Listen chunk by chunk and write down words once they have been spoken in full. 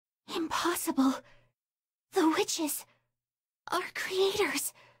Impossible. The witches, our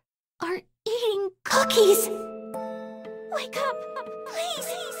creators, are eating cookies. Wake up, please.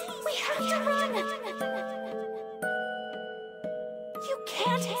 We have to run. You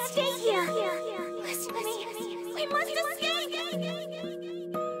can't stay here. Listen to me. We must escape.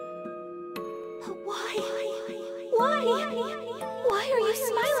 But why? Why are you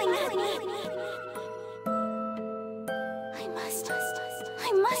smiling at me?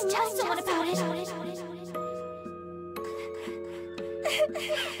 I must tell someone about it.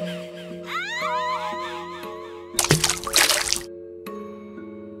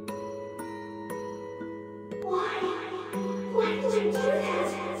 Why did you do that?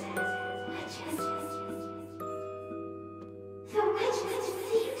 The witches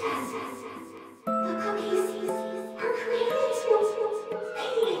deceived us. The cookies are created to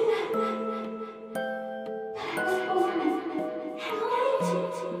eat them. But I was born and light.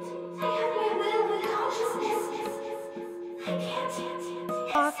 I have my will and consciousness. I can't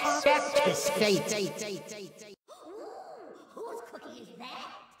accept his fate. Whose cookie is that?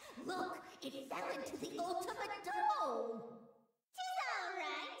 Look, it fell into the ultimate dough. Tis all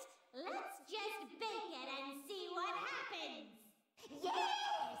right. Let's just bake it and see what happens. Yes,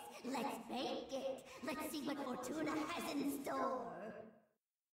 let's bake it. Let's see what Fortuna has in store.